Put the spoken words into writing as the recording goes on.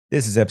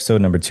This is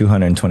episode number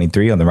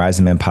 223 on the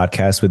Rising Men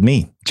podcast with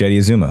me, Jetty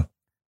Azuma.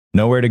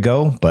 Nowhere to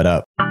go but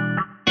up.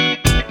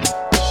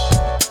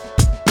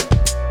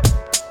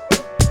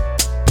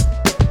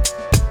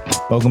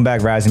 Welcome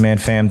back, Rising Man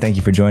fam. Thank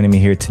you for joining me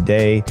here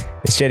today.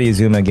 It's Jetty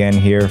Azuma again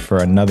here for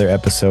another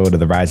episode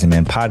of the Rising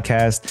Man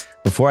podcast.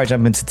 Before I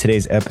jump into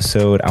today's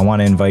episode, I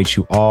want to invite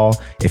you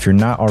all, if you're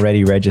not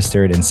already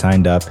registered and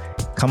signed up,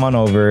 come on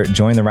over,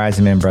 join the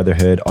Rising Man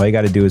Brotherhood. All you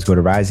got to do is go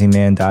to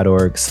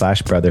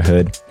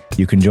risingman.org/brotherhood.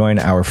 You can join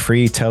our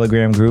free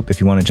Telegram group if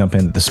you want to jump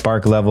into the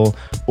Spark level,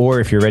 or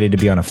if you're ready to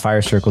be on a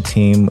Fire Circle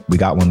team, we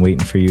got one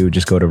waiting for you.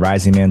 Just go to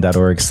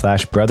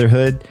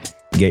risingman.org/brotherhood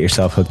and get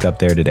yourself hooked up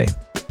there today.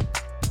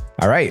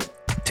 All right,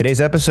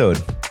 today's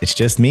episode, it's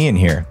just me in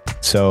here.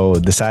 So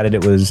decided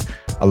it was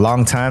a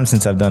long time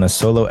since I've done a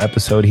solo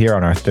episode here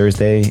on our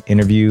Thursday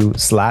interview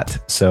slot.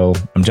 So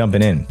I'm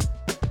jumping in.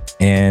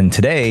 And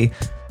today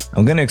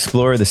I'm going to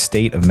explore the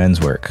state of men's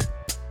work.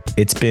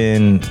 It's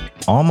been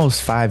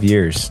almost 5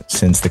 years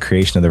since the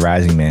creation of the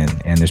Rising Man,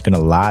 and there's been a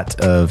lot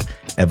of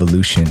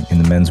evolution in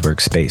the men's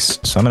work space.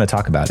 So I'm going to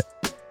talk about it.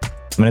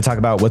 I'm going to talk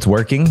about what's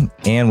working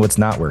and what's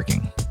not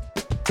working,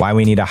 why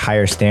we need a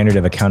higher standard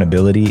of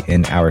accountability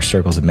in our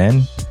circles of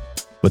men,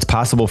 what's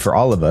possible for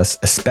all of us,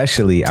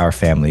 especially our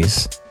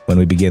families, when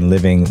we begin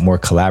living more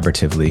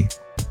collaboratively,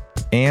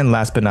 and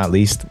last but not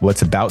least,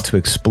 what's about to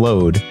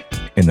explode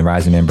in the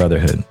Rising Man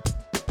Brotherhood.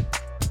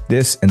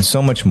 This and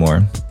so much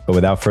more, but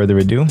without further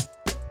ado,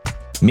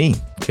 me,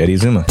 Jetty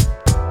Azuma.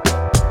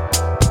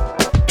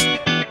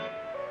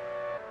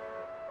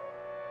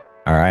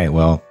 All right,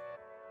 well,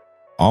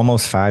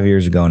 almost 5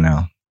 years ago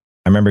now,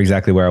 I remember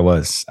exactly where I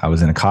was. I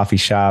was in a coffee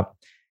shop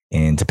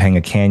in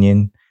Topanga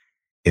Canyon.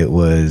 It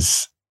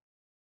was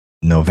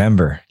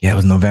November. Yeah, it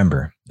was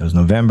November.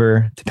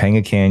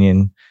 Topanga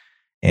Canyon.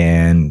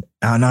 And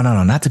no,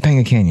 not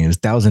Topanga Canyon. It was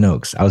Thousand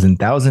Oaks. I was in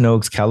Thousand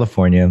Oaks,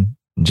 California,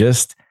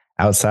 just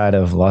outside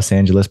of Los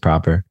Angeles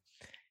proper.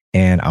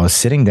 And I was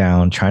sitting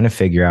down trying to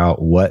figure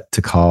out what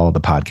to call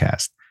the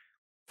podcast.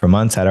 For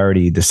months, I'd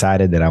already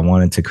decided that I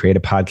wanted to create a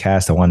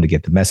podcast. I wanted to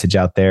get the message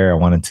out there. I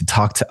wanted to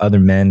talk to other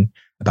men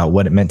about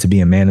what it meant to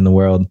be a man in the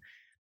world.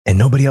 And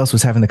nobody else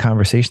was having the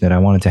conversation that I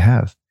wanted to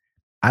have.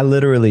 I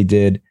literally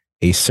did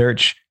a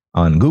search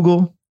on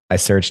Google. I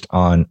searched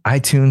on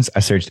iTunes. I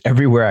searched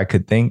everywhere I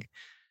could think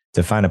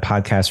to find a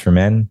podcast for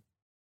men.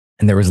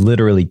 And there was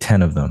literally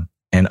 10 of them.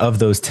 And of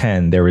those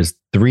 10, there was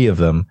 3 of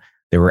them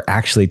that were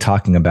actually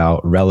talking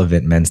about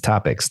relevant men's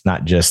topics,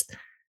 not just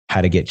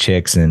how to get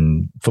chicks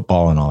and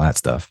football and all that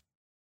stuff.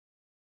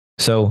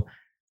 So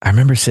I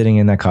remember sitting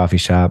in that coffee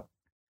shop.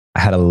 I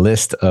had a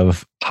list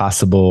of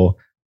possible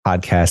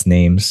podcast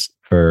names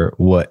for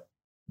what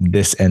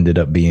this ended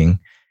up being.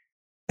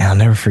 And I'll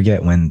never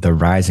forget when the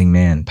Rising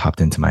Man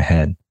popped into my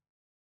head.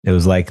 It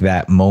was like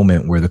that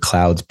moment where the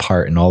clouds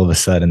part and all of a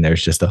sudden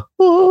there's just a,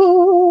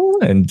 oh,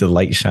 and the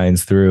light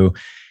shines through.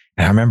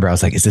 And I remember I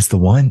was like, is this the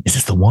one? Is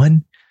this the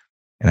one?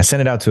 And I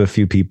sent it out to a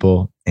few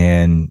people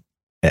and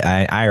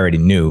I already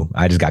knew.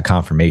 I just got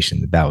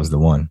confirmation that that was the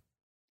one.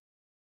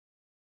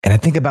 And I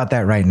think about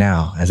that right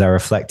now as I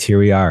reflect. Here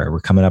we are. We're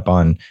coming up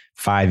on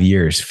 5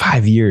 years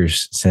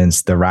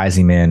since the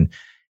Rising Man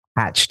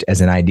hatched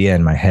as an idea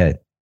in my head.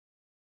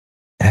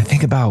 And I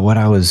think about what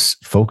I was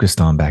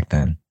focused on back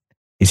then.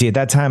 You see, at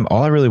that time,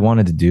 all I really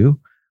wanted to do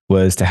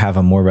was to have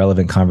a more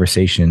relevant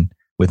conversation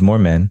with more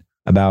men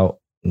about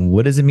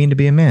what does it mean to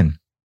be a man?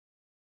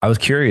 I was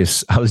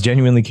curious. I was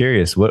genuinely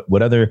curious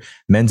what other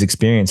men's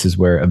experiences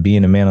were of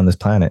being a man on this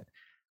planet.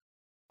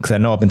 Because I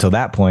know up until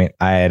that point,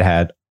 I had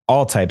had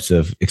all types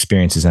of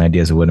experiences and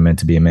ideas of what it meant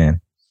to be a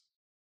man.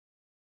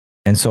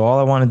 And so all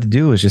I wanted to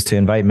do was just to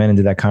invite men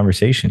into that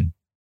conversation.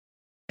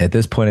 At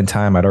this point in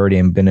time, I'd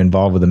already been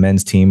involved with a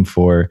men's team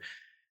for,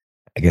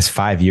 I guess,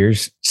 5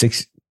 years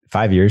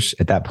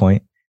at that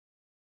point.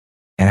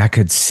 And I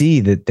could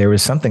see that there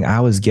was something I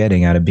was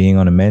getting out of being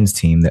on a men's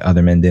team that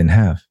other men didn't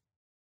have.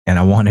 And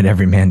I wanted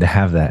every man to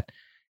have that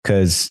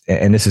because,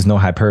 and this is no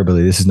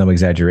hyperbole, this is no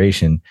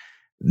exaggeration,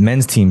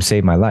 men's team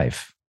saved my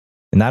life.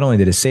 And not only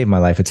did it save my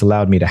life, it's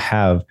allowed me to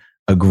have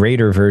a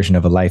greater version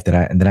of a life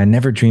that I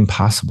never dreamed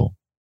possible.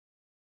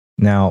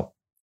 Now,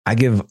 I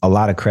give a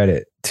lot of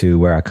credit to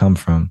where I come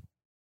from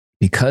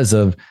because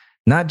of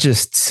not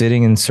just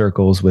sitting in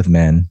circles with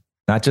men,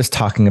 not just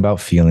talking about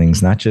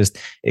feelings, not just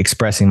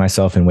expressing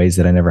myself in ways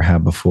that I never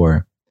have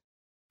before,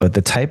 but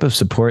the type of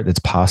support that's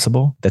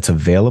possible, that's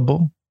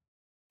available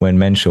when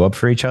men show up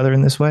for each other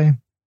in this way.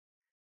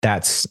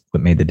 That's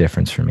what made the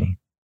difference for me.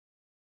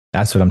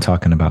 That's what I'm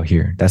talking about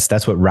here.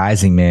 That's what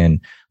Rising Man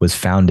was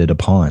founded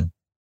upon.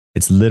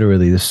 It's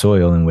literally the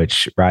soil in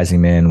which Rising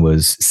Man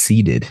was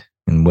seeded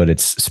and what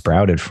it's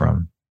sprouted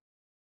from.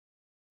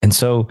 And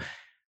so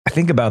I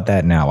think about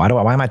that now.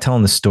 Why am I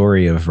telling the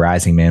story of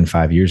Rising Man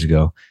 5 years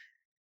ago?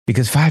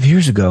 Because 5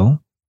 years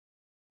ago,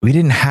 we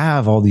didn't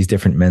have all these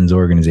different men's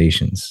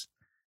organizations.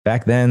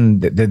 Back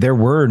then, there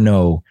were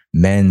no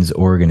men's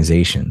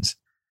organizations.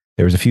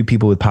 There was a few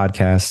people with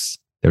podcasts.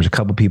 There was a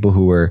couple people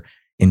who were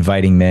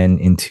inviting men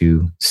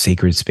into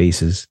sacred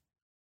spaces.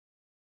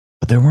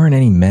 but there weren't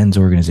any men's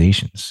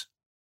organizations.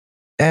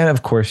 And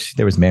of course,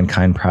 there was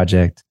Mankind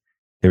Project.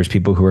 There was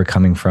people who were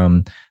coming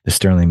from the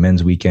Sterling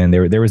Men's Weekend.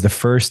 There was the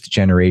first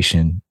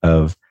generation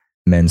of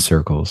men's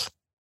circles.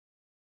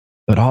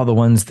 But all the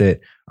ones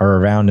that are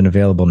around and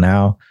available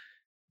now,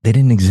 they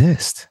didn't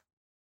exist.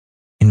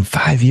 In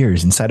 5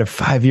 years, inside of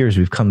 5 years,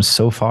 we've come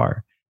so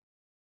far.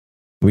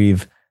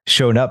 We've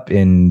shown up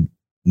in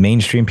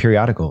mainstream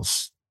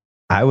periodicals.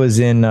 I was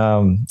in,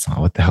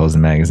 what the hell is the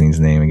magazine's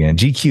name again?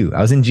 GQ.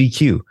 I was in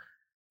GQ,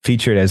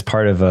 featured as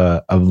part of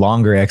a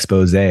longer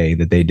expose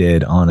that they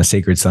did on a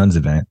Sacred Sons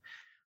event.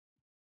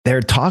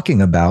 They're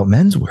talking about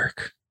men's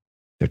work.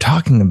 They're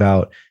talking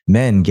about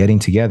men getting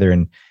together,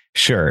 and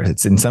sure,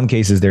 it's in some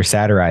cases they're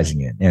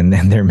satirizing it and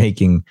then they're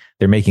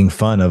making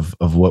fun of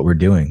what we're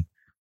doing.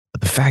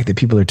 But the fact that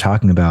people are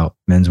talking about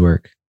men's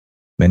work,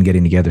 men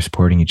getting together,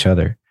 supporting each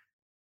other,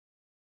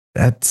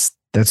 that's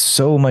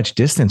so much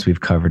distance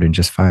we've covered in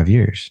just 5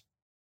 years.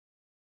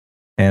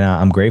 And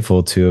I'm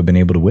grateful to have been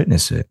able to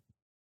witness it.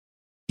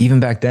 Even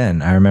back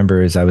then, I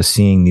remember as I was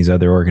seeing these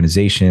other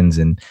organizations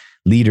and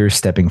leaders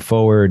stepping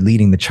forward,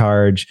 leading the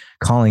charge,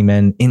 calling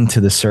men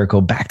into the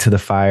circle, back to the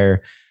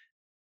fire,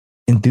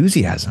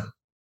 enthusiasm.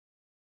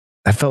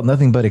 I felt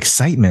nothing but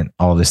excitement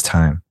all this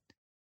time,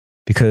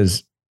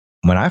 because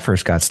when I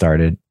first got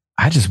started,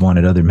 I just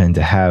wanted other men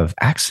to have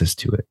access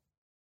to it.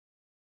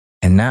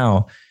 And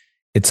now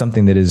it's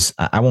something that is,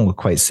 I won't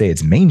quite say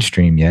it's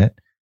mainstream yet,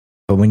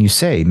 but when you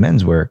say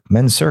men's work,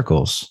 men's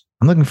circles,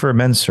 I'm looking for a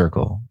men's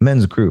circle,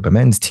 men's group, a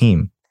men's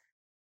team.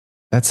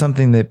 That's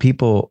something that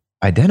people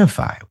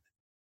identify with.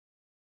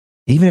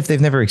 Even if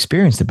they've never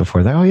experienced it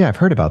before, they're, oh yeah, I've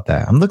heard about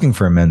that. I'm looking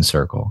for a men's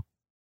circle.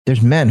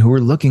 There's men who are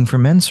looking for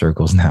men's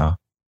circles now,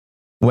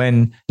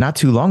 when not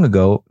too long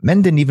ago,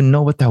 men didn't even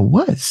know what that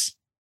was.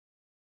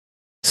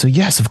 So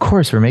yes, of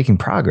course, we're making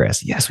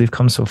progress. Yes, we've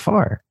come so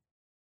far.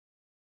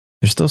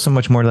 There's still so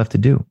much more left to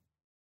do.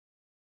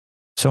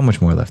 So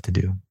much more left to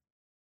do.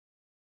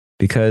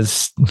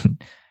 Because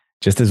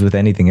just as with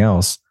anything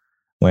else,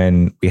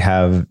 when we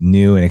have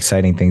new and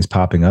exciting things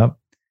popping up,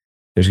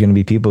 there's going to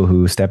be people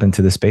who step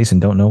into the space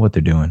and don't know what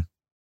they're doing.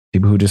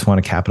 People who just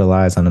want to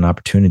capitalize on an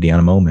opportunity, on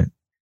a moment.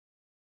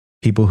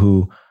 People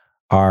who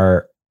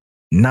are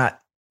not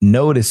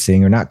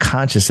noticing or not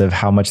conscious of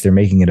how much they're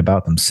making it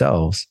about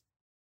themselves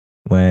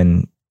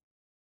when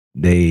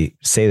they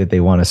say that they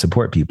want to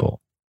support people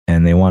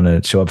and they want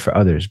to show up for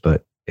others,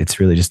 but it's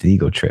really just an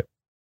ego trip,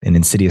 an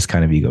insidious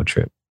kind of ego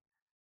trip.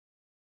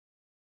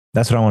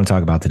 That's what I want to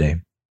talk about today,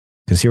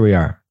 because here we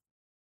are,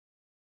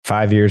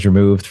 5 years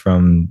removed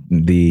from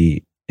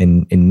the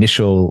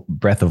initial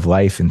breath of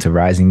life into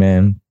Rising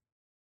Man.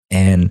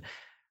 And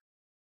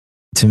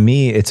to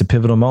me, it's a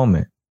pivotal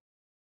moment.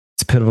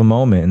 It's a pivotal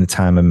moment in the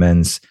time of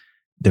men's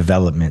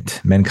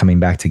development, men coming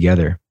back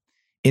together.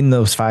 In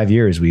those 5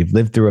 years, we've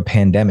lived through a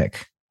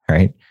pandemic,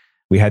 right?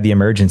 We had the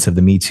emergence of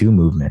the Me Too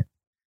movement.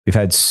 We've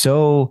had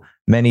so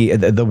many,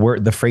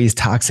 the phrase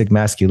toxic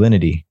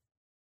masculinity,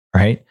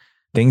 right?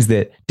 Things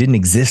that didn't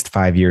exist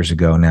 5 years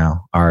ago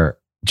now are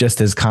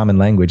just as common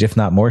language, if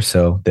not more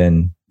so,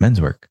 than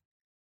men's work.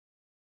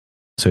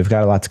 So we've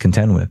got a lot to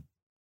contend with.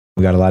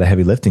 We've got a lot of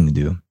heavy lifting to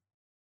do.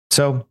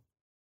 So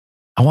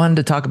I wanted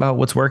to talk about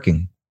what's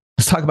working.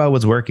 Let's talk about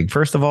what's working.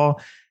 First of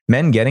all,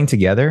 men getting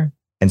together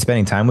and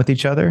spending time with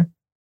each other,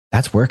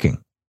 that's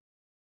working.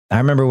 I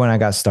remember when I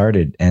got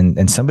started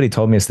and somebody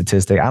told me a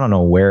statistic. I don't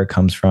know where it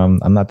comes from.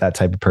 I'm not that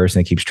type of person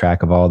that keeps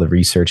track of all the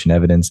research and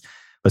evidence.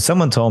 But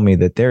someone told me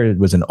that there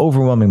was an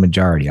overwhelming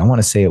majority. I want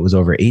to say it was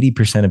over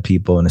 80% of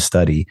people in a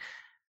study,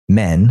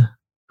 men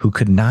who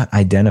could not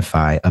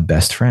identify a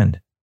best friend.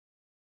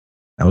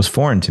 That was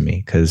foreign to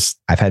me because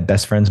I've had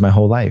best friends my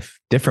whole life,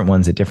 different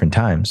ones at different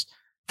times.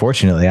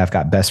 Fortunately, I've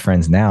got best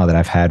friends now that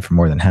I've had for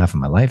more than half of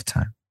my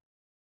lifetime.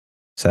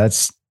 So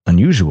that's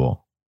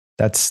unusual.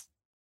 That's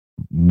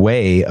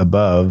way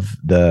above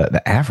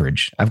the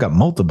average. I've got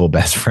multiple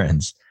best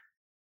friends,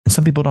 and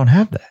some people don't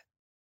have that.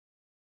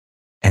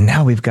 And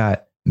now we've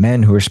got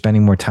men who are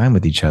spending more time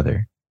with each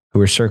other,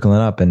 who are circling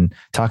up and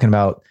talking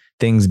about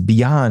things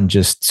beyond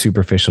just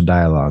superficial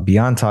dialogue,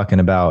 beyond talking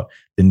about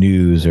the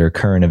news or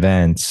current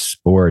events,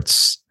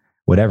 sports,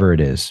 whatever it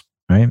is,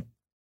 right?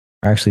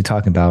 We're actually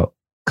talking about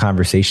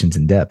conversations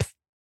in depth.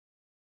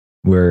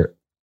 We're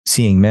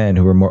seeing men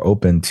who are more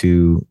open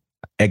to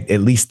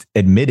at least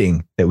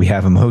admitting that we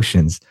have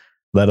emotions,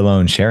 let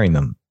alone sharing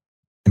them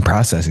and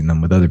processing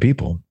them with other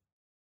people.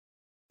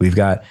 We've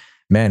got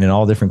men in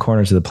all different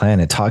corners of the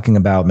planet talking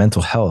about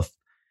mental health.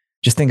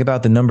 Just think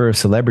about the number of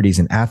celebrities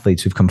and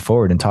athletes who've come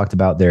forward and talked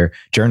about their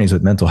journeys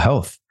with mental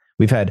health.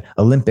 We've had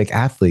Olympic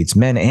athletes,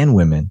 men and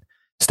women,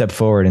 step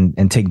forward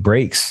and take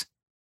breaks,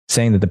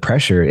 saying that the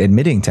pressure,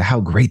 admitting to how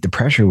great the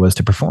pressure was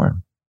to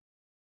perform.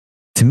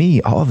 To me,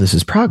 all of this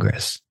is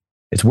progress.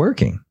 It's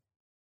working.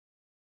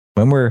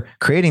 When we're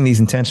creating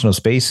these intentional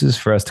spaces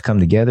for us to come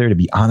together, to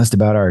be honest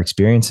about our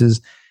experiences,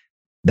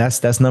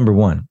 that's number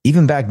one.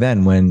 Even back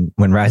then, when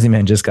Rising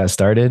Man just got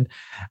started,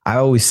 I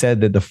always said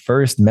that the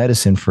first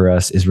medicine for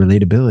us is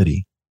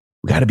relatability.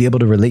 We got to be able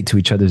to relate to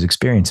each other's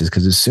experiences,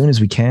 because as soon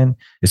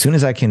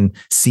as I can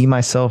see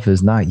myself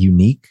as not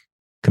unique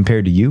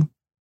compared to you,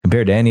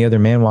 compared to any other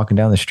man walking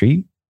down the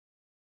street,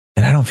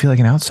 then I don't feel like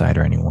an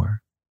outsider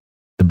anymore.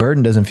 The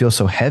burden doesn't feel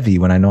so heavy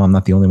when I know I'm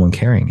not the only one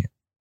carrying it.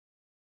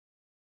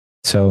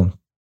 So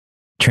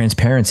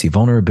transparency,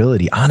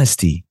 vulnerability,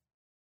 honesty,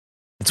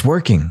 it's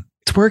working.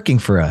 It's working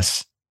for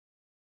us.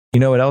 You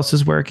know what else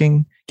is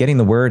working? Getting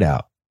the word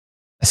out.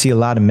 I see a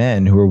lot of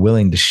men who are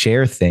willing to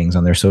share things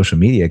on their social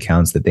media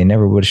accounts that they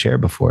never would have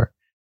shared before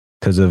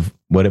because of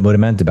what it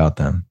meant about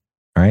them,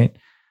 right?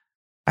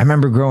 I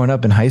remember growing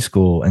up in high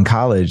school and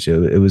college,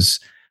 it was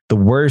the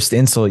worst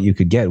insult you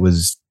could get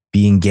was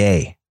being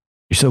gay.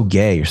 You're so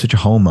gay. You're such a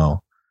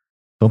homo.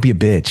 Don't be a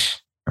bitch,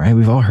 right?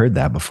 We've all heard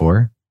that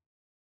before.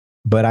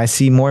 But I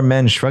see more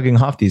men shrugging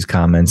off these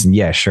comments. And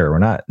yeah, sure, we're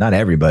not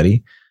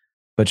everybody,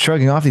 but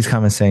shrugging off these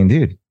comments saying,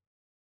 dude,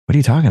 what are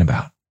you talking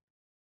about?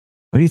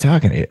 What are you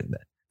talking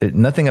about?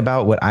 Nothing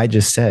about what I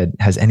just said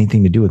has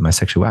anything to do with my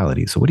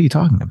sexuality. So what are you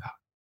talking about?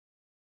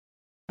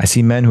 I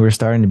see men who are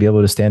starting to be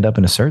able to stand up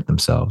and assert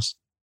themselves,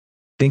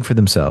 think for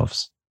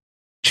themselves,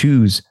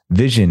 choose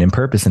vision and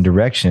purpose and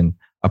direction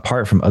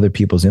apart from other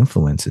people's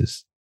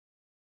influences.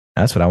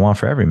 That's what I want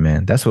for every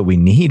man. That's what we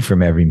need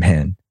from every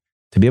man,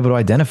 to be able to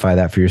identify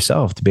that for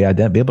yourself, to be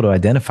able to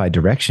identify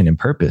direction and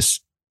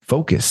purpose,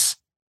 focus,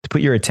 to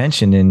put your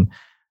attention in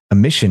on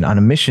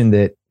a mission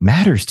that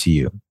matters to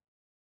you.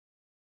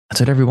 That's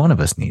what every one of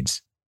us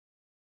needs.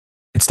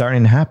 It's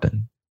starting to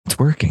happen. It's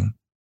working.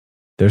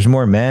 There's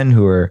more men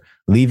who are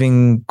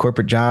leaving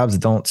corporate jobs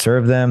that don't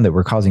serve them, that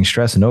were causing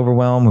stress and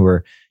overwhelm, who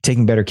are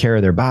taking better care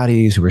of their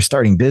bodies, who are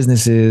starting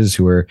businesses,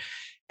 who are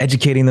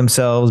educating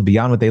themselves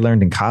beyond what they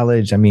learned in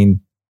college. I mean,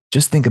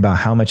 just think about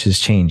how much has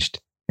changed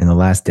in the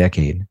last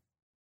decade.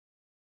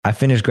 I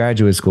finished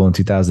graduate school in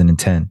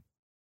 2010.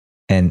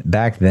 And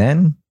back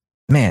then,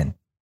 man,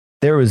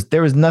 there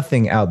was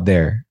nothing out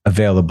there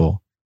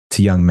available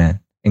to young men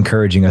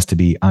encouraging us to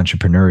be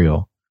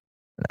entrepreneurial.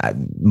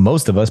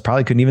 Most of us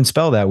probably couldn't even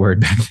spell that word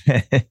back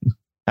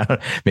then.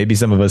 Maybe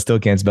some of us still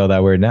can't spell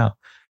that word now.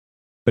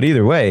 But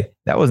either way,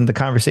 that wasn't the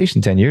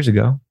conversation 10 years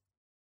ago,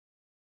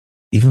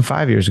 even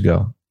 5 years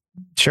ago.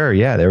 Sure,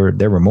 yeah,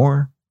 there were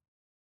more,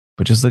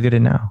 but just look at it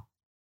now.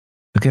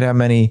 Look at how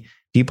many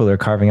people are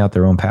carving out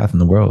their own path in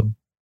the world.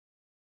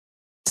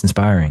 It's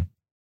inspiring.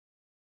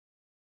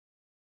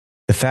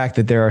 The fact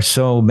that there are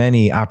so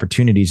many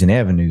opportunities and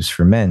avenues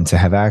for men to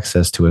have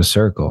access to a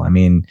circle. I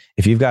mean,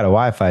 if you've got a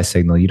Wi-Fi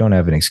signal, you don't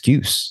have an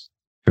excuse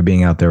for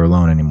being out there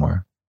alone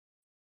anymore.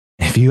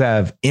 If you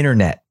have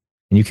internet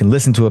and you can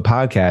listen to a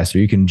podcast or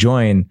you can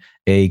join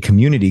a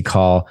community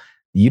call,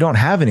 you don't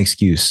have an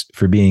excuse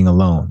for being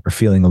alone or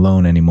feeling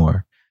alone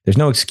anymore. There's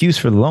no excuse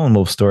for the lone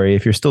wolf story.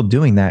 If you're still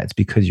doing that, it's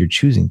because you're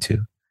choosing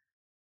to.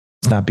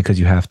 It's not because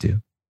you have to.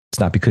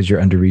 It's not because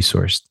you're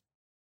under-resourced.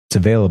 It's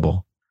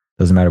available.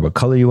 Doesn't matter what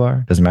color you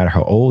are. Doesn't matter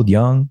how old,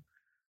 young.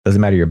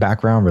 Doesn't matter your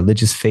background,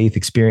 religious faith,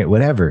 experience,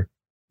 whatever.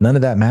 None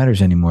of that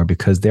matters anymore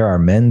because there are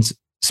men's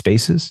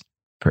spaces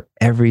for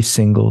every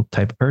single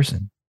type of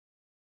person.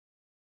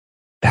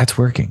 That's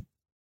working.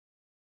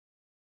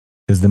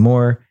 Because the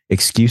more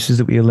excuses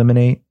that we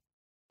eliminate,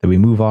 that we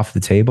move off the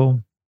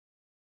table,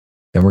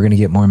 then we're going to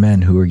get more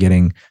men who are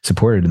getting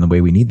supported in the way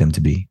we need them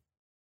to be.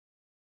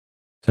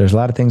 So there's a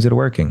lot of things that are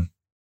working.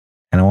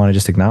 And I want to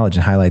just acknowledge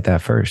and highlight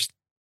that first.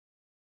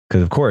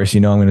 Because of course,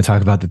 I'm going to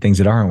talk about the things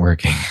that aren't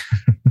working.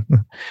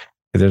 Because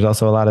there's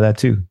also a lot of that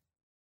too.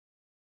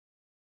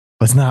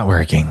 What's not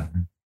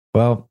working?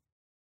 Well,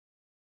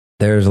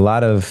 there's a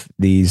lot of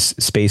these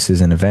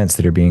spaces and events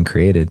that are being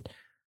created,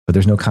 but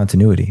there's no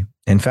continuity.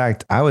 In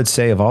fact, I would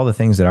say of all the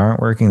things that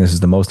aren't working, this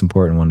is the most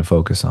important one to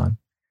focus on.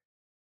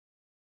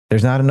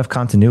 There's not enough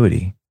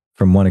continuity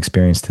from one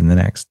experience to the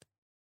next.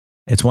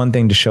 It's one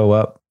thing to show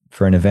up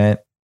for an event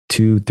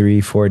 2, 3,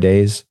 4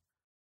 days,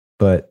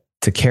 but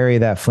to carry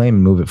that flame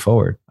and move it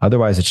forward.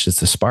 Otherwise, it's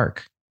just a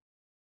spark.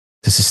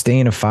 To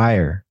sustain a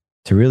fire,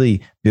 to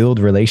really build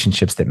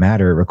relationships that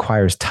matter, it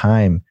requires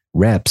time,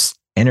 reps,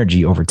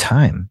 energy over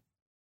time.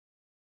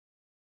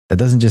 That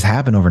doesn't just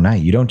happen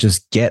overnight. You don't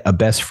just get a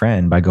best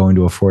friend by going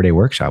to a 4-day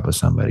workshop with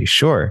somebody.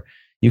 Sure,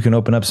 you can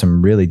open up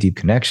some really deep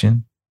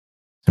connection,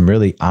 some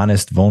really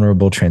honest,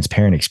 vulnerable,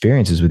 transparent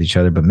experiences with each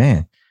other. But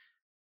man,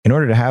 in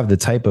order to have the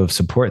type of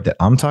support that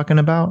I'm talking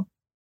about,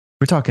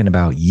 we're talking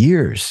about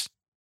years.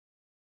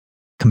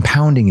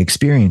 Compounding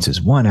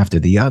experiences, one after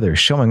the other,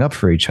 showing up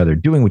for each other,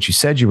 doing what you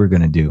said you were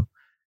going to do,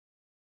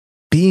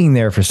 being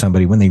there for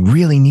somebody when they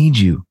really need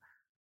you,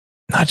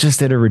 not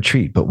just at a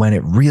retreat, but when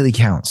it really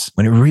counts,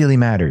 when it really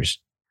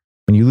matters,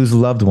 when you lose a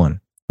loved one,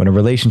 when a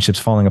relationship's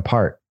falling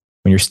apart,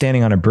 when you're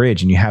standing on a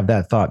bridge and you have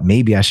that thought,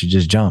 maybe I should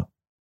just jump.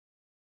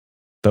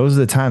 Those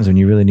are the times when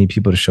you really need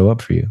people to show up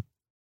for you,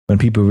 when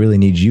people really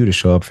need you to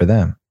show up for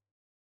them.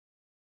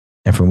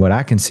 And from what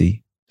I can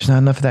see, there's not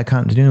enough of that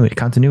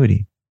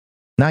continuity.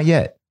 Not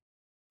yet.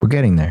 We're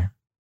getting there.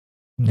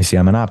 You see,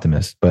 I'm an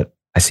optimist, but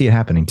I see it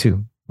happening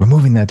too. We're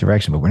moving that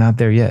direction, but we're not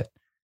there yet.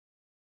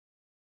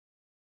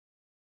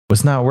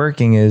 What's not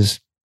working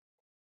is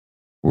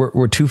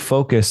We're too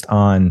focused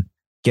on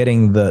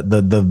getting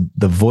the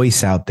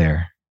voice out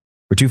there.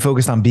 We're too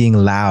focused on being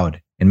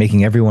loud and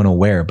making everyone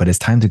aware, but it's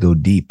time to go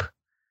deep.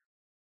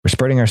 We're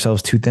spreading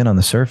ourselves too thin on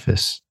the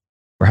surface.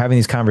 We're having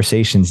these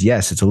conversations.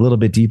 Yes, it's a little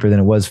bit deeper than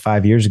it was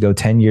 5 years ago,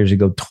 10 years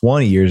ago,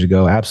 20 years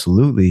ago.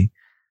 Absolutely.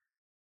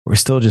 We're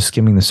still just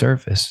skimming the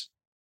surface.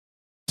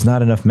 There's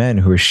not enough men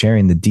who are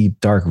sharing the deep,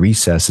 dark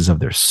recesses of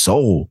their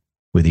soul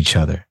with each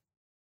other.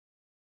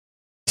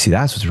 See,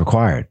 that's what's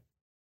required.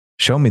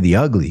 Show me the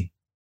ugly.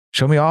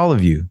 Show me all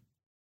of you.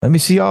 Let me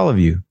see all of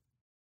you.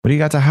 What do you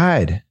got to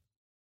hide?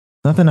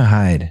 Nothing to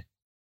hide.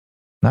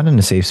 Not in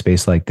a safe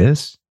space like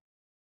this.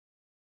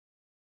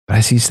 But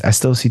I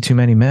still see too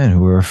many men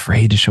who are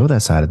afraid to show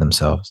that side of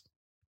themselves.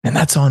 And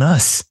that's on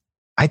us.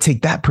 I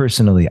take that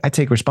personally. I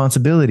take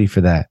responsibility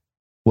for that.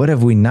 What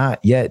have we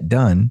not yet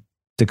done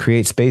to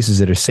create spaces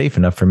that are safe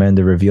enough for men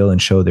to reveal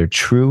and show their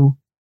true,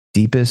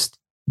 deepest,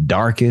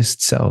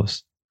 darkest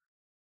selves?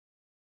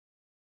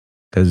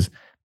 Because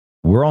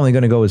we're only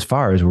going to go as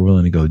far as we're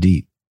willing to go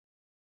deep.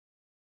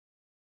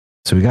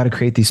 So we got to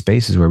create these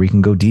spaces where we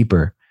can go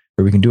deeper,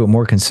 where we can do it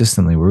more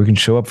consistently, where we can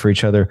show up for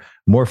each other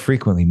more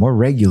frequently, more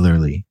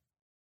regularly.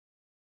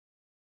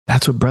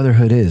 That's what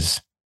Brotherhood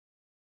is.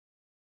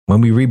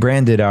 When we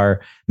rebranded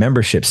our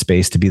membership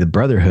space to be the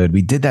Brotherhood,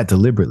 we did that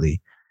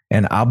deliberately.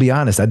 And I'll be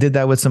honest, I did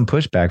that with some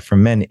pushback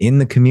from men in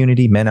the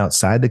community, men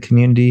outside the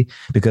community,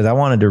 because I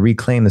wanted to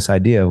reclaim this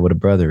idea of what a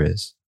brother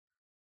is.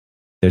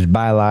 There's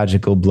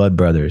biological blood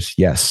brothers.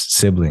 Yes,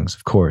 siblings,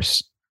 of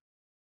course.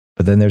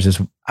 But then there's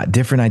this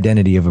different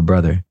identity of a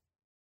brother.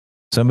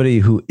 Somebody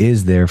who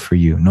is there for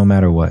you no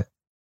matter what.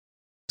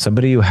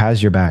 Somebody who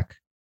has your back.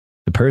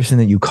 The person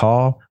that you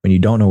call when you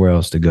don't know where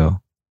else to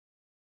go.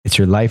 It's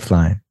your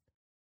lifeline.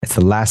 It's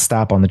the last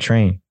stop on the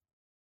train.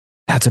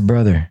 That's a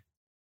brother.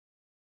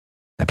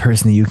 That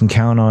person that you can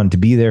count on to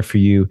be there for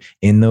you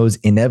in those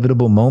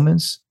inevitable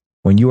moments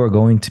when you are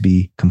going to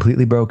be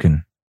completely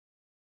broken,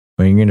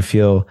 when you're going to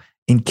feel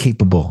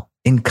incapable,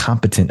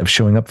 incompetent of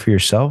showing up for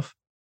yourself.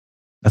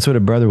 That's what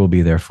a brother will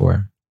be there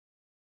for.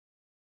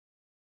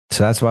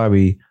 So that's why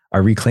we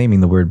are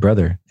reclaiming the word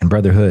brother and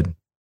brotherhood,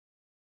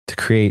 to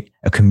create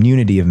a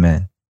community of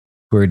men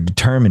who are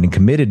determined and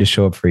committed to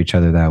show up for each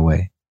other that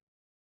way.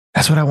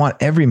 That's what I want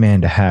every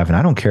man to have. And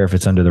I don't care if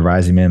it's under the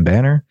Rising Man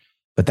banner,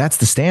 but that's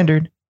the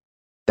standard.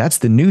 That's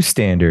the new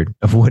standard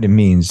of what it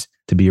means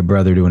to be a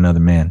brother to another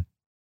man.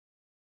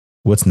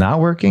 What's not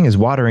working is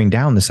watering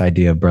down this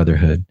idea of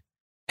brotherhood.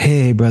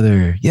 Hey,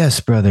 brother. Yes,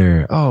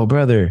 brother. Oh,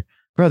 brother.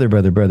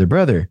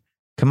 Brother.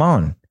 Come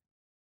on.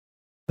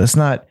 Let's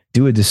not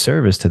do a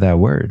disservice to that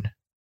word.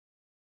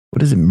 What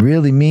does it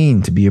really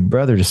mean to be a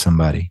brother to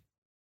somebody?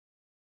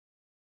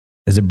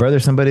 Is a brother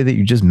somebody that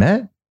you just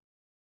met?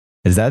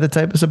 Is that the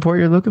type of support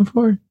you're looking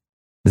for?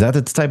 Is that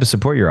the type of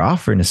support you're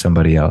offering to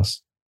somebody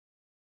else?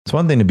 It's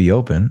one thing to be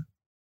open.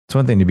 It's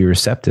one thing to be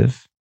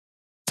receptive.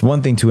 It's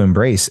one thing to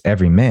embrace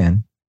every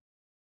man,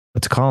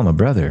 but to call him a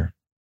brother,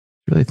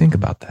 really think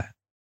about that.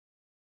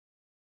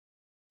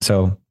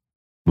 So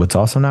what's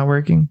also not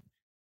working?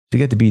 You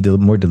get to be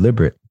more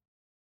deliberate,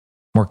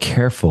 more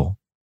careful,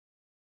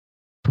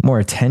 put more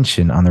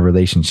attention on the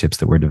relationships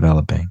that we're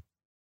developing,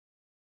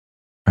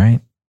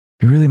 right?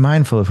 Be really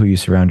mindful of who you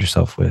surround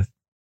yourself with.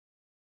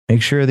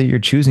 Make sure that you're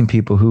choosing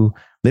people who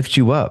lift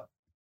you up,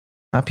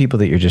 not people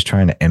that you're just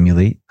trying to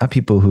emulate, not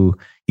people who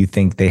you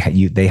think they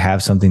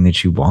have something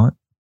that you want.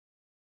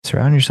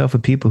 Surround yourself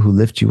with people who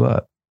lift you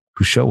up,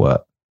 who show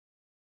up,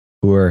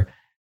 who are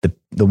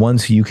the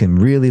ones who you can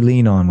really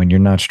lean on when you're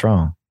not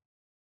strong.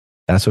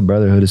 That's what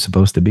brotherhood is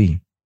supposed to be.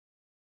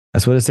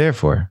 That's what it's there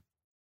for.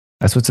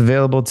 That's what's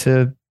available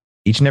to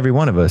each and every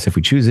one of us if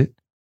we choose it,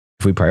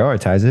 if we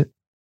prioritize it.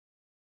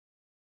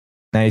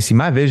 Now, you see,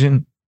 my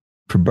vision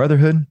for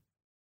brotherhood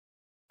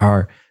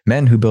are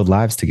men who build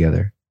lives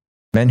together,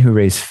 men who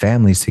raise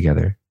families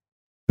together,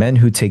 men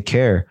who take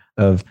care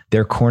of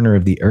their corner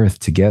of the earth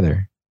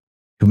together,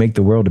 who make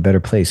the world a better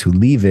place, who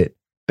leave it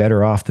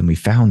better off than we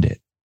found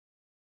it.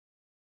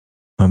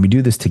 When we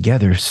do this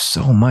together,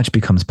 so much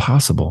becomes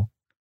possible.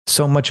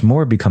 So much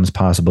more becomes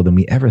possible than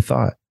we ever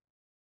thought.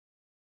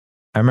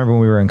 I remember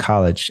when we were in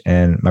college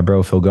and my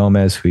bro, Phil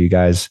Gomez, who you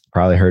guys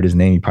probably heard his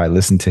name, you probably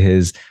listened to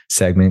his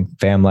segment,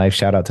 Fam Life.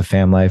 Shout out to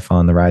Fam Life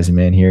on the Rising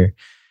Man here.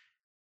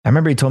 I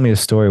remember he told me a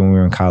story when we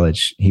were in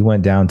college. He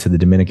went down to the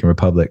Dominican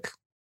Republic.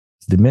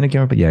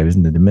 Yeah, he was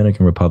in the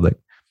Dominican Republic.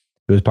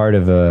 It was part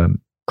of a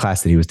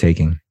class that he was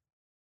taking.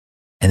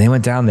 And they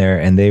went down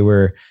there and they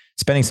were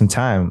spending some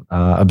time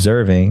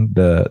observing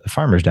the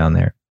farmers down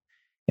there.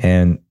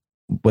 And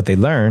what they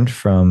learned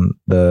from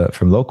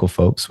local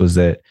folks was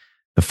that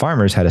the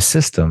farmers had a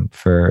system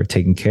for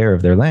taking care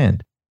of their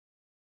land.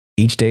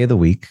 Each day of the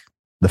week,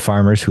 the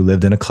farmers who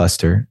lived in a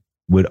cluster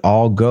would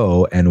all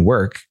go and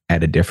work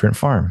at a different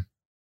farm.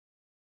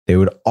 They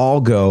would all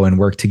go and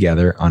work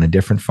together on a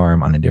different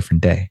farm on a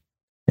different day.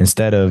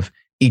 Instead of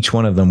each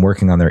one of them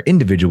working on their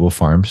individual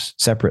farms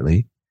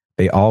separately,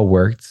 they all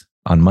worked.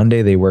 On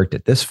Monday, they worked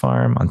at this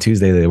farm. On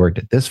Tuesday, they worked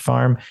at this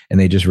farm, and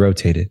they just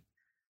rotated.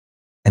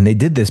 And they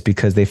did this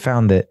because they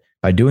found that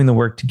By doing the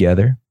work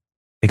together,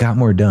 they got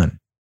more done.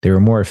 They were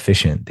more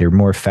efficient. They were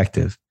more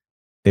effective.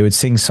 They would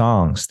sing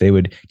songs. They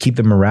would keep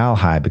the morale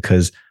high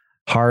because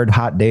hard,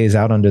 hot days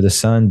out under the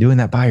sun, doing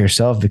that by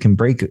yourself, it can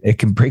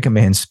break a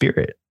man's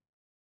spirit.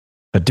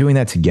 But doing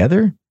that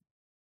together,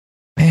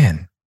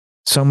 man,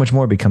 so much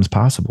more becomes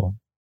possible.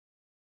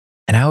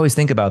 And I always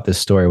think about this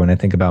story when I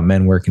think about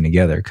men working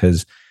together,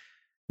 because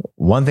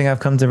one thing I've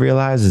come to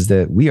realize is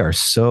that we are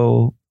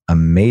so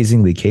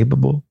amazingly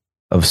capable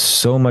of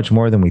so much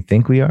more than we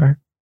think we are,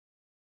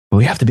 but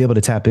we have to be able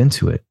to tap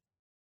into it.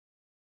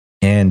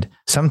 And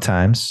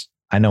sometimes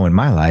I know in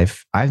my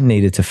life, I've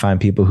needed to find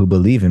people who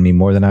believe in me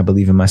more than I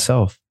believe in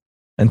myself.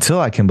 Until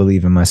I can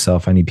believe in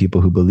myself, I need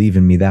people who believe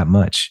in me that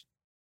much.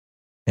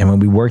 And when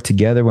we work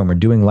together, when we're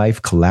doing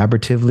life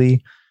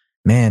collaboratively,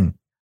 man,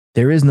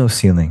 there is no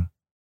ceiling.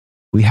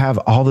 We have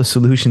all the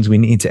solutions we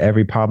need to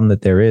every problem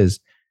that there is.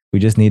 We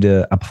just need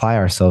to apply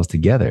ourselves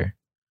together.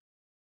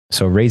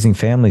 So raising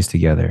families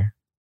together,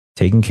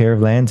 taking care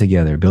of land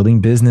together,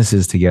 building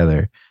businesses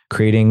together,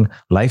 creating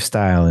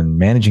lifestyle and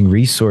managing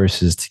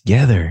resources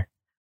together.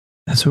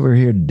 That's what we're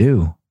here to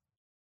do.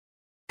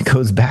 It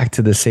goes back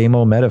to the same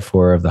old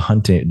metaphor of the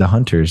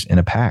hunters in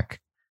a pack,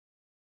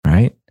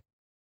 right?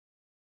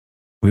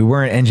 We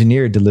weren't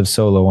engineered to live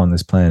solo on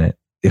this planet.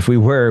 If we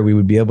were, we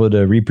would be able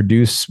to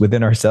reproduce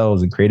within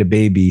ourselves and create a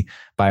baby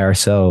by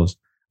ourselves.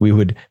 We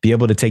would be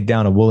able to take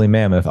down a woolly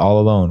mammoth all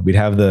alone. We'd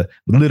have the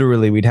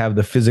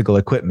physical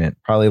equipment,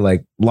 probably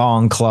like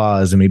long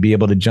claws, and we'd be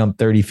able to jump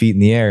 30 feet in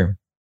the air.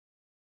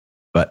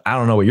 But I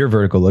don't know what your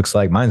vertical looks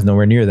like. Mine's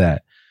nowhere near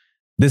that.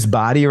 This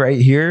body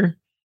right here,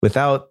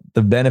 without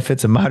the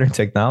benefits of modern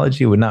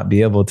technology, would not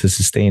be able to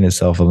sustain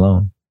itself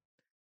alone.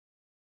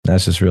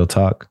 That's just real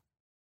talk.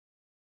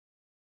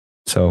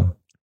 So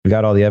we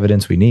got all the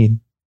evidence we need.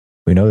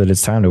 We know that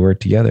it's time to work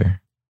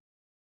together.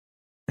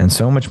 And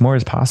so much more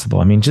is possible.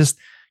 I mean, just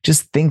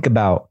think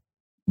about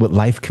what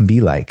life can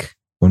be like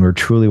when we're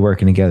truly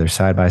working together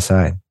side by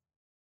side.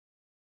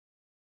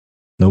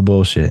 No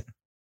bullshit.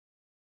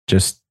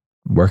 Just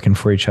working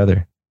for each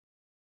other.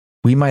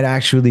 We might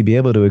actually be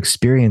able to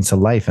experience a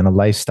life and a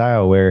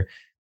lifestyle where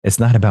it's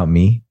not about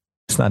me.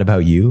 It's not about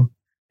you.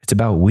 It's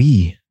about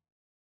we.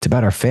 It's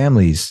about our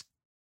families.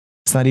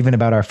 It's not even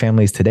about our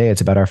families today.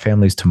 It's about our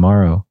families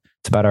tomorrow.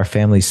 It's about our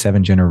families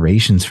 7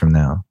 generations from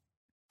now.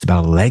 It's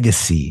about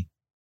legacy.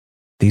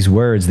 These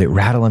words that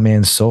rattle a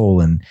man's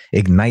soul and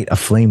ignite a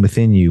flame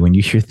within you. When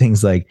you hear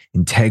things like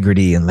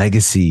integrity and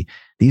legacy,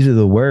 these are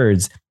the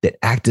words that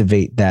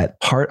activate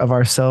that part of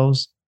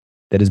ourselves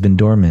that has been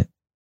dormant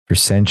for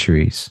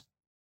centuries,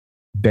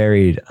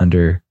 buried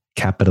under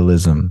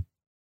capitalism,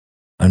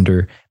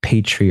 under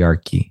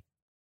patriarchy,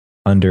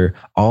 under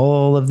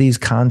all of these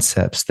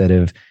concepts that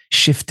have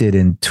shifted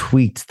and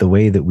tweaked the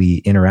way that we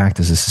interact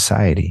as a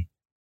society.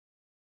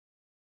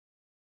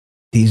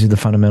 These are the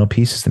fundamental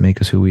pieces that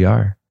make us who we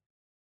are,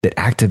 that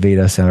activate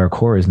us at our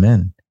core as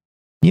men.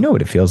 You know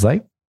what it feels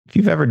like. If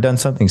you've ever done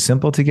something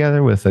simple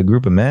together with a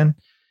group of men,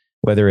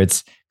 whether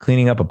it's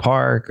cleaning up a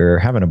park or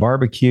having a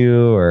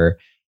barbecue or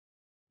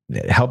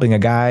helping a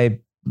guy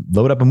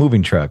load up a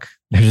moving truck,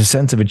 there's a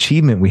sense of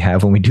achievement we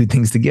have when we do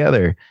things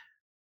together.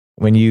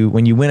 When you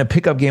win a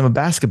pickup game of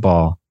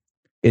basketball,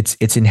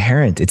 it's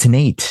inherent, it's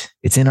innate,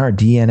 it's in our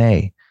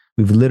DNA.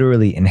 We've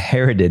literally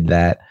inherited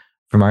that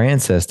from our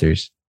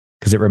ancestors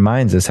because it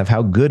reminds us of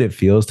how good it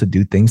feels to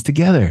do things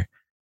together.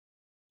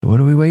 What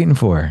are we waiting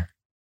for?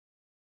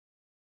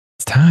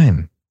 It's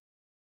time.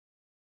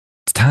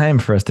 It's time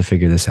for us to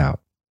figure this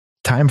out.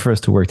 Time for us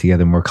to work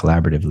together more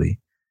collaboratively.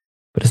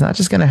 But it's not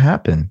just going to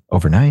happen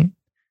overnight.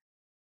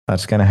 It's not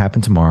just going to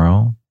happen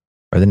tomorrow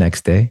or the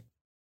next day.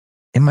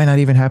 It might not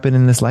even happen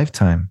in this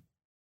lifetime.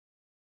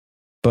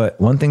 But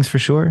one thing's for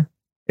sure,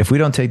 if we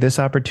don't take this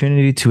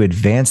opportunity to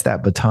advance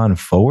that baton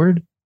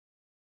forward,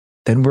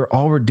 then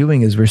all we're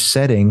doing is we're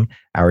setting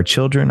our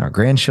children, our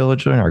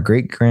grandchildren, our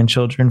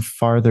great-grandchildren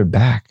farther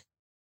back.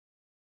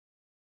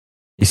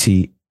 You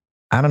see,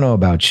 I don't know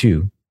about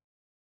you,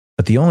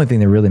 but the only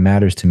thing that really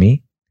matters to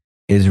me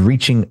is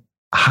reaching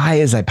high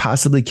as I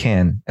possibly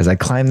can as I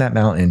climb that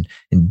mountain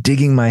and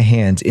digging my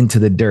hands into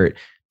the dirt,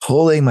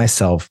 pulling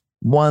myself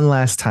one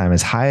last time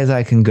as high as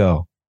I can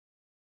go,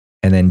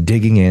 and then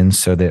digging in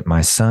so that my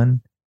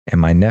son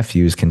and my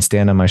nephews can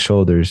stand on my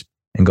shoulders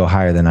and go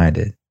higher than I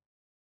did.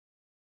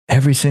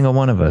 Every single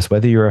one of us,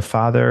 whether you're a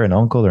father, an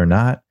uncle or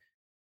not,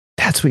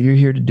 that's what you're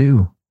here to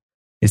do,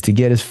 is to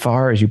get as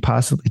far as you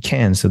possibly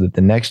can so that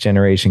the next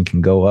generation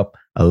can go up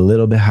a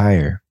little bit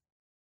higher.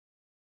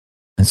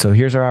 And so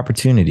here's our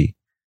opportunity.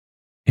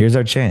 Here's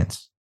our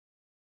chance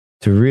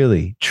to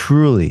really,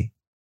 truly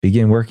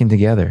begin working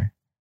together,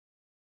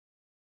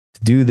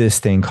 to do this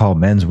thing called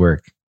men's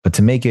work, but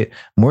to make it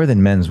more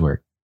than men's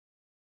work.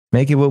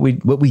 Make it what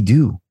we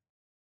do.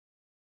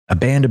 A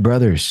band of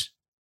brothers.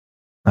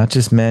 Not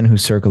just men who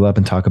circle up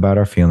and talk about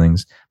our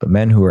feelings, but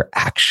men who are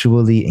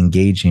actually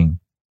engaging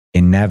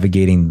in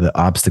navigating the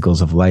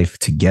obstacles of life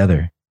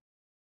together.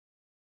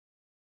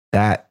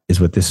 That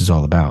is what this is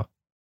all about.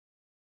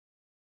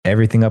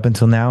 Everything up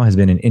until now has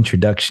been an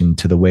introduction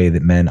to the way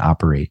that men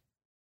operate.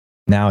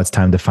 Now it's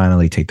time to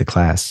finally take the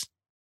class.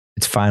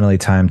 It's finally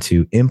time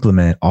to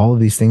implement all of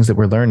these things that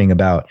we're learning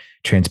about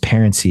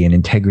transparency and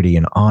integrity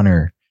and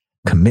honor,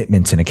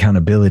 commitments and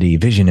accountability,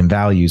 vision and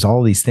values,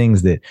 all these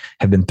things that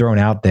have been thrown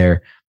out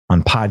there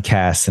on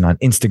podcasts and on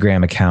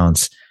Instagram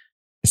accounts.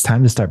 It's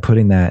time to start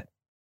putting that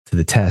to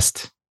the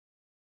test.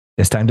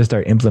 It's time to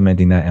start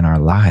implementing that in our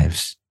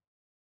lives.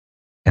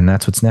 And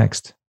that's what's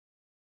next.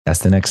 That's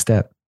the next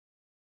step.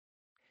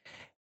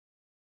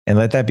 And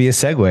let that be a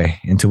segue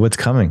into what's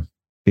coming,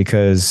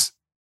 because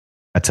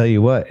I tell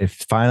you what, it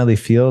finally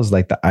feels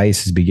like the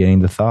ice is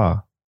beginning to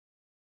thaw.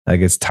 Like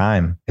it's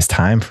time. It's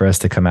time for us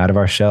to come out of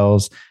our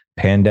shells.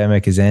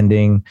 Pandemic is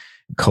ending.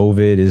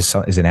 COVID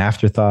is an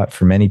afterthought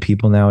for many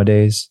people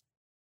nowadays.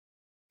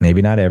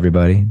 Maybe not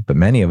everybody, but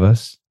many of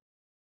us.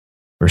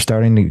 We're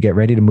starting to get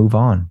ready to move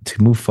on,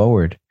 to move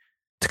forward,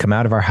 to come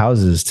out of our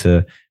houses,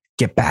 to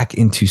get back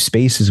into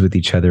spaces with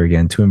each other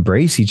again, to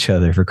embrace each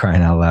other, for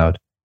crying out loud.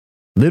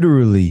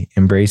 Literally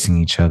embracing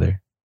each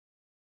other.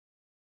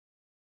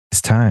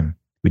 It's time.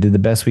 We did the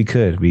best we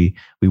could. We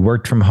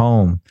worked from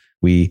home.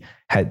 We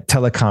had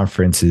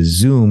teleconferences,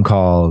 Zoom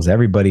calls.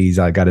 Everybody's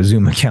got a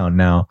Zoom account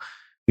now.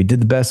 We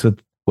did the best with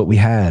what we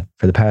had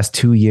for the past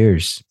 2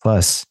 years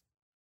plus.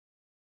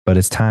 But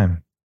it's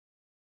time.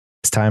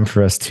 It's time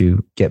for us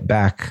to get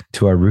back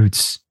to our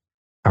roots,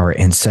 our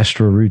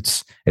ancestral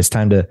roots. It's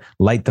time to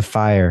light the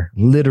fire,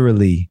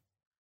 literally,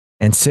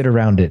 and sit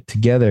around it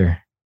together.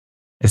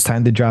 It's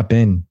time to drop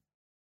in.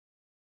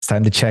 It's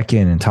time to check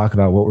in and talk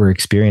about what we're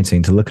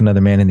experiencing, to look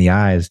another man in the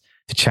eyes,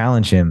 to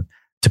challenge him,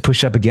 to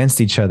push up against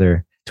each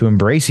other, to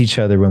embrace each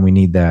other when we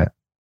need that.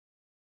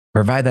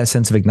 Provide that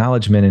sense of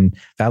acknowledgement and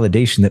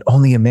validation that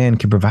only a man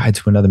can provide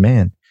to another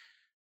man.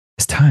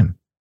 It's time.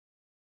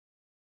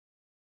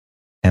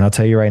 And I'll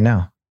tell you right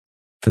now,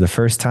 for the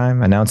first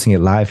time, announcing it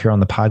live here on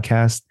the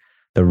podcast,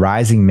 the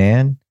Rising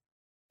Man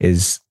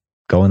is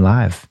going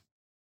live.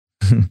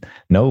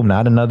 No,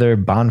 not another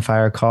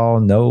bonfire call.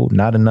 No,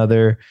 not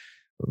another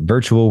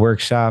virtual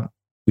workshop.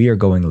 We are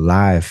going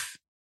live.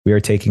 We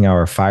are taking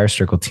our Fire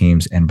Circle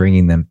teams and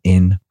bringing them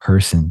in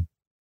person.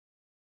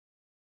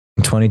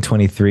 In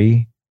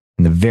 2023,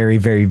 in the very,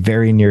 very,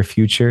 very near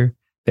future,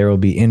 there will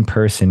be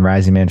in-person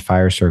Rising Man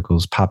Fire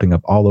Circles popping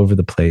up all over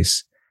the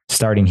place,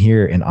 starting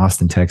here in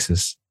Austin,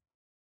 Texas.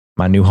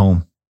 My new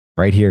home,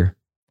 right here.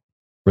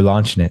 We're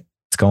launching it.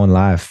 It's going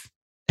live.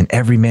 And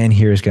every man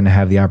here is going to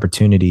have the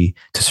opportunity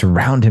to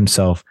surround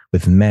himself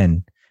with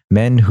men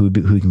who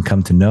he can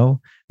come to know,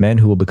 men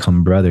who will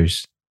become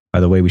brothers by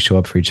the way we show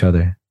up for each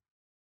other.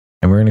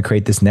 And we're going to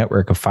create this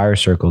network of fire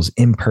circles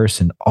in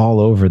person all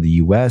over the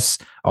US,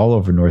 all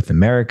over North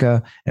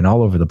America, and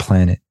all over the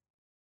planet.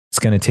 It's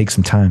going to take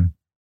some time.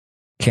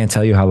 Can't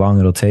tell you how long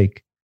it'll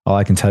take. All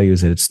I can tell you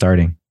is that it's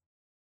starting,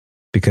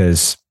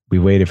 because we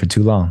waited for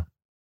too long.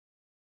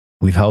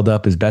 We've held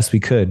up as best we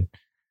could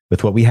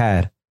with what we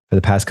had for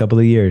the past couple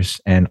of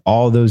years and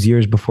all those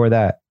years before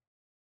that.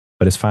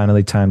 But it's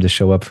finally time to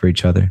show up for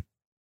each other,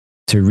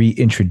 to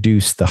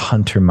reintroduce the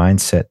hunter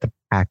mindset, the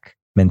pack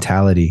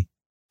mentality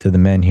to the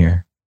men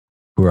here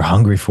who are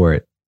hungry for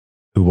it,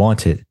 who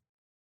want it,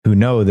 who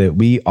know that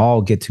we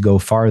all get to go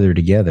farther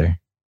together.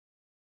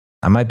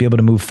 I might be able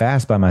to move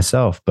fast by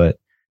myself, but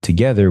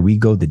together we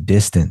go the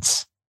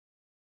distance.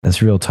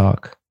 That's real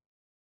talk.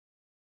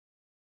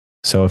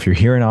 So if you're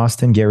here in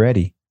Austin, get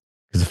ready,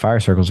 because the fire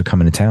circles are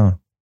coming to town.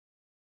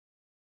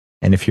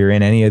 And if you're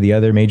in any of the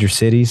other major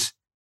cities,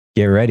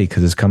 get ready,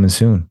 because it's coming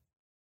soon.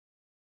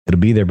 It'll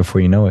be there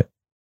before you know it.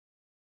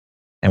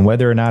 And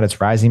whether or not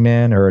it's Rising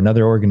Man or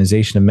another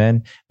organization of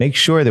men, make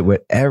sure that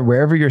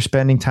wherever you're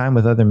spending time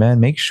with other men,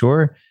 make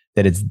sure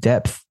that it's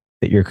depth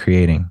that you're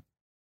creating,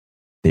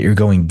 that you're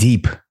going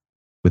deep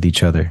with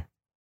each other.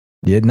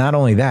 Not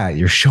only that,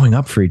 you're showing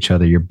up for each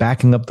other. You're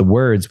backing up the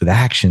words with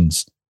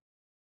actions.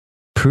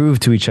 Prove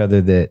to each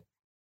other that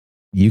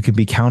you can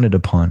be counted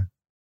upon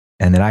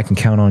and that I can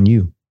count on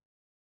you.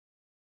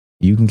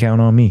 You can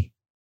count on me.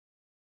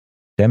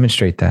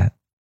 Demonstrate that.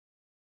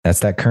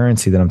 That's that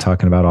currency that I'm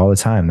talking about all the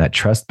time. That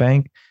trust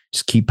bank.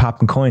 Just keep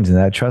popping coins in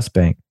that trust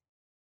bank.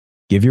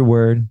 Give your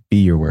word, be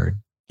your word.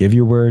 Give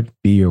your word,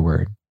 be your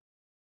word.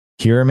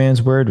 Hear a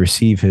man's word,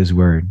 receive his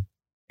word.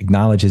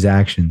 Acknowledge his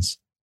actions.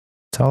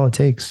 That's all it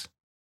takes.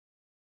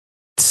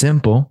 It's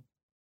simple.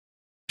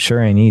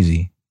 Sure ain't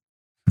easy.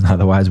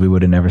 Otherwise, we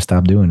would have never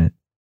stopped doing it.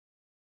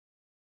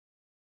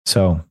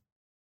 So,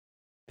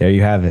 there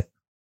you have it.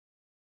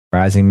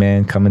 Rising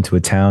Man coming to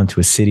a town, to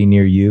a city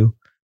near you.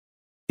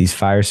 These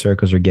fire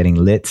circles are getting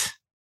lit.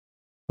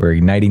 We're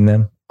igniting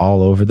them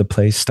all over the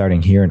place,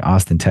 starting here in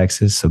Austin,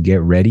 Texas. So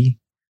get ready.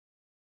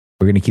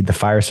 We're going to keep the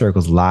fire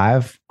circles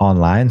live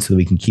online so that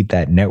we can keep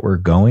that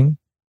network going.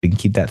 We can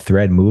keep that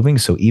thread moving.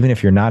 So even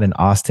if you're not in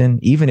Austin,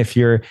 even if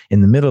you're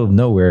in the middle of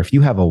nowhere, if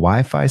you have a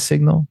Wi-Fi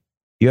signal,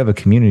 you have a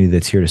community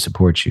that's here to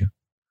support you.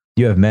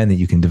 You have men that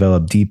you can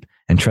develop deep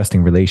and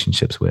trusting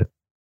relationships with.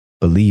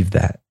 Believe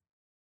that.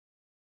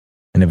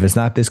 And if it's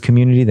not this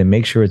community, then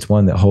make sure it's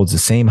one that holds the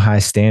same high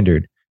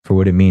standard for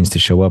what it means to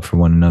show up for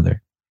one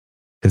another.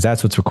 Because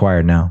that's what's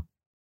required now.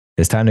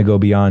 It's time to go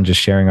beyond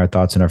just sharing our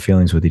thoughts and our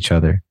feelings with each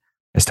other.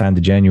 It's time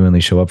to genuinely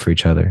show up for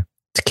each other,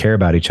 to care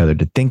about each other,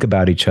 to think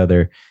about each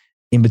other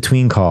in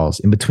between calls,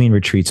 in between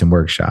retreats and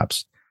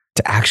workshops,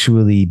 to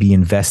actually be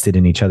invested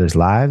in each other's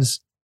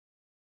lives.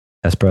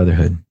 That's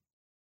brotherhood.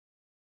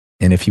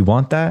 And if you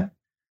want that,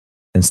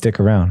 then stick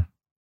around,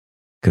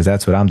 because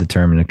that's what I'm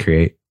determined to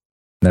create.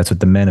 That's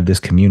what the men of this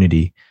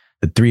community,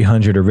 the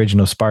 300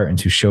 original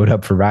Spartans who showed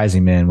up for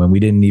Rising Man when we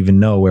didn't even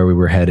know where we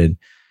were headed,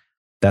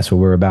 that's what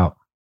we're about.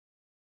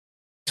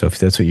 So if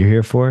that's what you're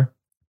here for,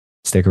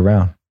 stick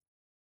around,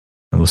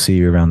 and we'll see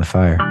you around the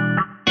fire.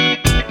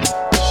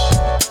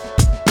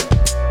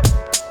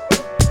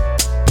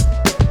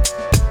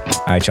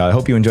 All right, y'all. I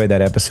hope you enjoyed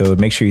that episode.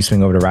 Make sure you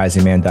swing over to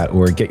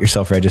risingman.org. Get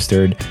yourself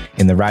registered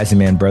in the Rising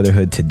Man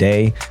Brotherhood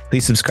today.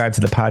 Please subscribe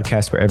to the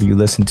podcast wherever you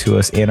listen to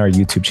us, and our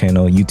YouTube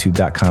channel,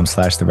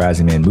 youtube.com/The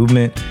Rising Man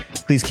Movement.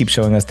 Please keep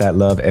showing us that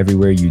love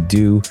everywhere you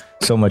do.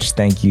 So much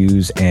thank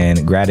yous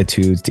and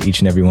gratitudes to each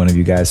and every one of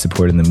you guys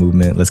supporting the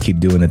movement. Let's keep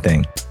doing the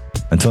thing.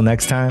 Until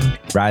next time,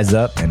 rise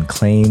up and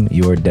claim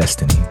your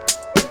destiny.